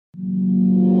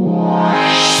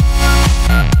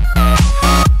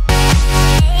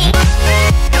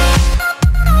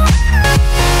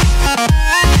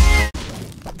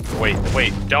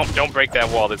break that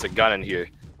wall. There's a gun in here.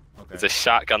 Okay. There's a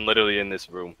shotgun literally in this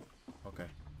room. Okay.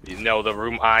 You know the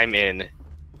room I'm in.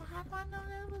 Well, how do I know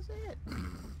that was it?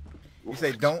 You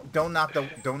say don't knock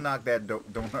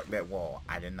that wall.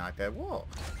 I didn't knock that wall.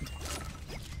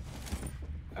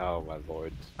 Oh my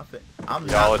lord. I'm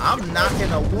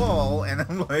knocking a wall, and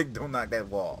I'm like, don't knock that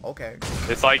wall. Okay.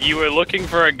 It's like you were looking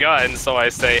for a gun, so I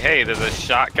say, hey, there's a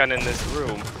shotgun in this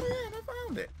room. Yeah, and I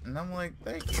found it, and I'm like,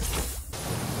 thank you.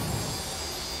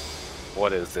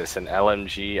 What is this? An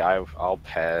LMG? I'll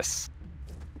pass.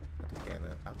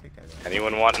 I'll take that.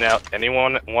 Anyone want an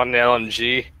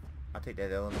LMG? I'll take that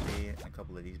LMG and a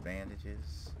couple of these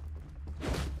bandages.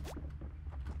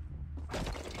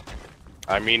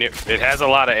 I mean, it has a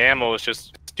lot of ammo. It's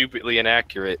just stupidly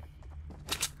inaccurate.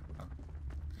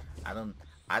 I don't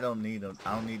need them.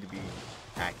 I don't need to be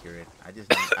accurate. I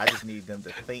just need them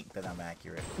to think that I'm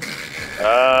accurate.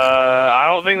 I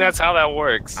don't think that's how that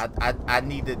works. I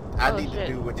need to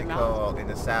do what you call in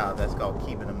the South. That's called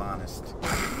keeping them honest.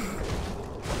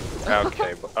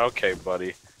 Okay,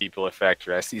 buddy. People at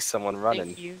factory. I see someone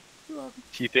running. Thank you.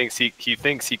 He thinks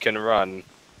he can run.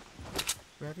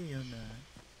 Ready or not,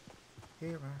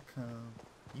 here I come.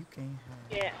 You can't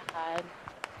hide. Yeah, hide.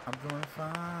 I'm gonna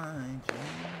find you.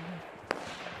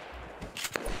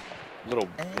 Little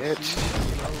bitch.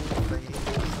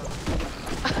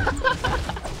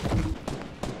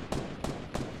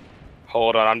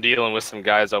 Hold on, I'm dealing with some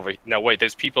guys over here. No, wait,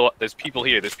 there's people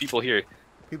here. There's people here.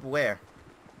 People where?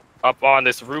 Up on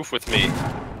this roof with me.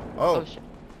 Oh. Shit.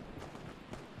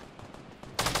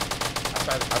 I'll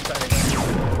try to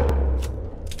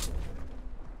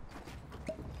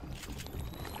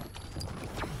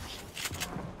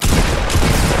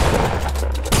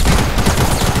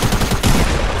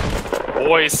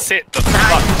Boys, sit the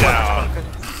fuck down.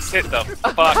 Sit the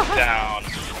fuck down.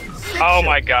 Oh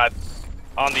my god.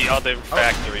 On the other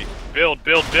factory. Build.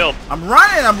 I'm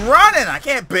running! I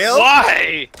can't build!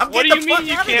 Why? What do you mean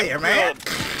you can't there, build? Man.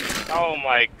 Oh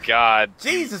my god.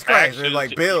 Jesus Christ, they're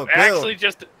like, build. Actually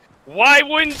just... Why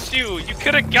wouldn't you? You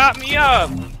could have got me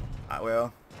up.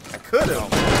 Well, I could have.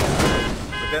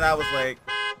 But then I was like...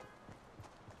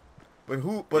 But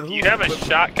who? You have a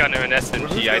shotgun or an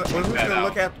SMG, I take that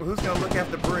out. Who's gonna look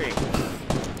after Brig?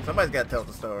 Somebody's gotta tell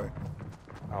the story.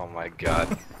 Oh my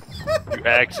god. You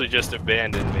actually just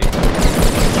abandoned me.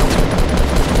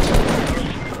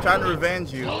 I'm trying to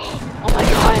revenge you. Oh my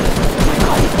god.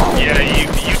 Yeah, you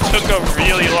took a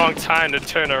really long time to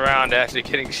turn around after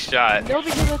getting shot. No,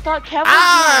 because I thought Kevin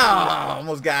Ah!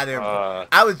 Almost got him.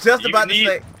 I was just about to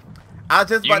say. I was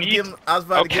just about to give him. I was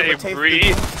about to give him a taste of the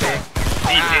boomstick.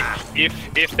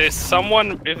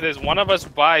 If there's one of us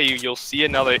by you, you'll see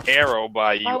another arrow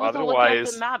by you. I wasn't looking Otherwise,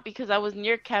 at the map because I was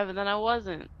near Kevin and I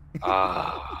wasn't.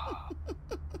 ah,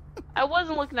 I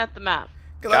wasn't looking at the map.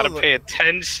 gotta pay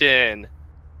attention.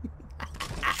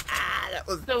 That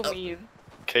was So mean.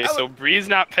 Okay, so Bree's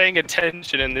not paying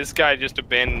attention, and this guy just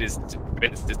abandoned his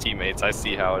teammates. I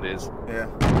see how it is. Yeah.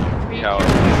 See how it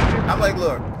is. I'm like,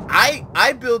 look,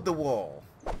 I build the wall.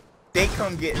 They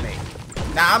come get me.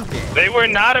 Now I'm dead. They were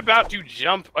not about to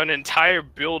jump an entire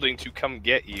building to come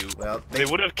get you. Well, they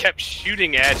would have kept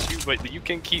shooting at you, but you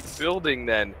can keep building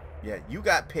then. Yeah, you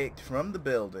got picked from the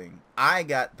building. I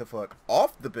got the fuck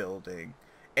off the building.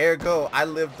 Ergo, I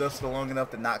lived just long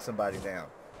enough to knock somebody down.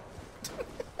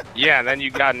 Yeah, and then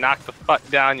you got knocked the fuck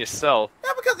down yourself.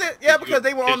 Yeah, because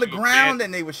they were on the ground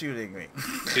and they were shooting me.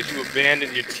 Because you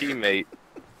abandoned your teammate.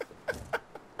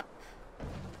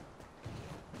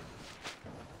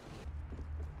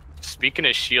 Speaking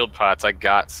of shield pots, I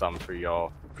got some for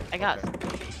y'all. I got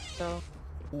so.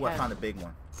 Ooh, I found a big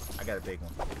one. I got a big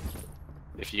one.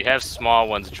 If you have small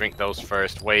ones, drink those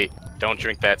first. Wait, don't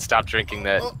drink that. Stop drinking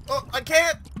that. Oh, I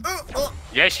can't.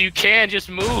 Yes, you can. Just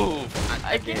move.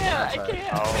 I can't.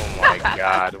 Oh my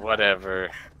god.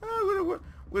 Whatever.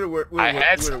 I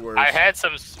had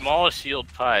some small shield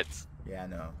pots. Yeah, I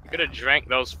know. You could have drank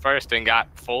those first and got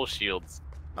full shields.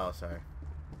 Oh, sorry.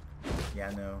 Yeah,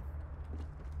 I know.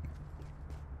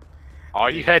 All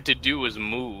you had to do was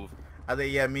move. I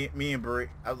think, yeah, me and Brie.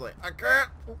 I was like, I can't.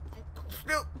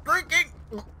 Still drinking.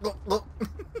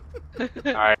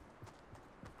 Alright.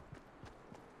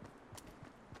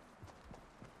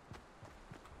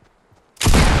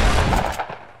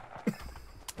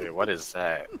 Wait, what is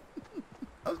that?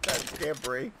 I was trying to scare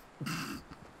Brie.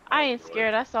 I ain't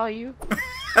scared. I saw you.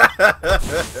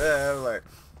 I'm like,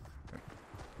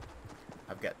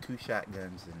 I've got 2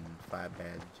 shotguns and 5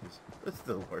 bandages. What's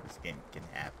the worst game can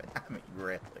happen? I mean,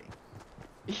 really.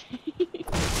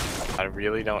 I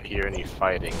really don't hear any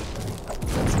fighting.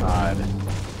 That's odd.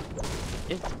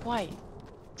 It's quiet.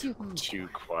 Too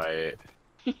quiet.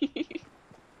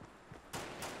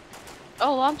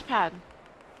 Oh, launch pad.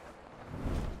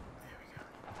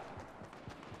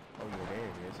 Oh yeah, there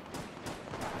it is.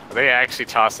 Are they actually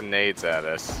tossing nades at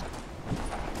us?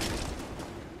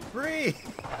 Bree!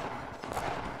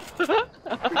 We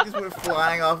just went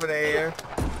flying off in the air.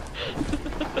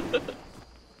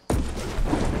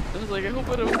 I was like, I hope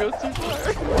I don't go too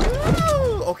far.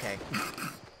 Woo! Okay.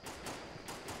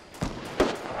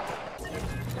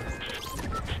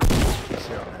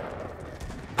 Chill, man.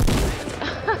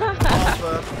 Off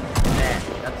of that.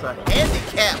 That's a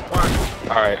handicap part.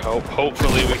 Alright,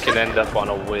 hopefully we can end up on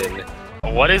a win.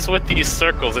 What is with these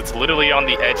circles? It's literally on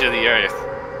the edge of the earth.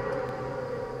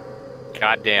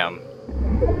 God damn.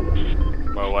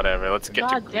 Well, whatever. Let's get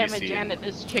to God damn it, Greasy. Janet,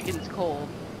 this chicken's cold.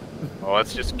 Well,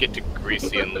 let's just get to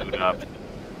Greasy and loot up.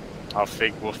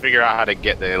 We'll figure out how to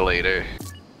get there later.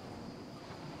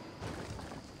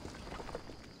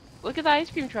 Look at the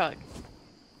ice cream truck.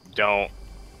 Don't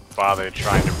bother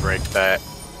trying to break that.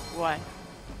 Why?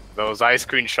 Those ice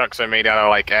cream trucks are made out of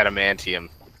like adamantium.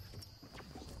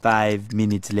 5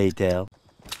 minutes later.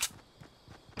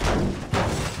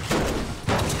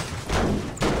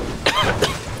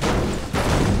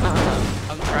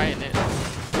 I'm trying it.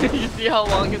 You see how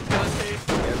long it's gonna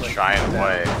take? Try and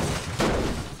play.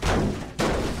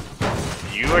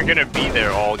 You are gonna be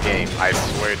there all game, I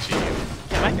swear to you.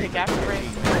 Can I pick after break?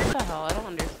 What the hell? I don't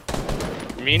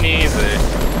understand. Me neither.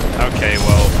 Okay,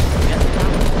 well,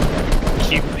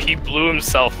 Yes, he blew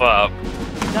himself up.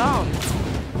 dumb.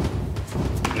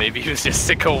 Maybe he was just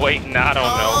sick of waiting, I don't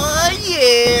know. Oh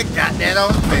yeah, got that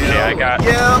on film. Yeah, I got-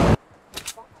 Yeah.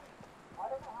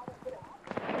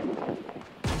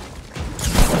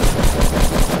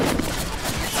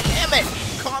 Damn it!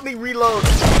 Caught me reload.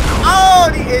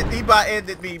 Oh, he about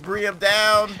ended me. Bree him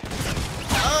down.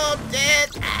 Oh, I'm dead.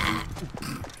 Ah.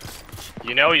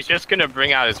 You know, he's just gonna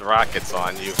bring out his rockets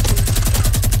on you.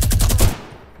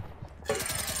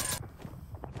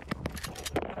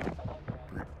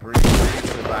 Bree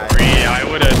survived. Bree, I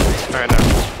would've turned up.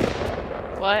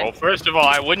 What? Well, first of all,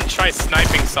 I wouldn't try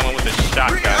sniping someone with a Bree,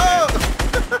 shotgun. oh!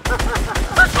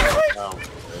 Oh.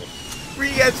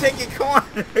 Bree, you gotta take your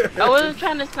corner. I wasn't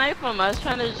trying to snipe him. I was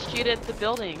trying to shoot at the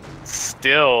building.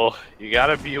 Still, you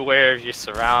gotta be aware of your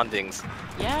surroundings.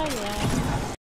 Yeah, yeah.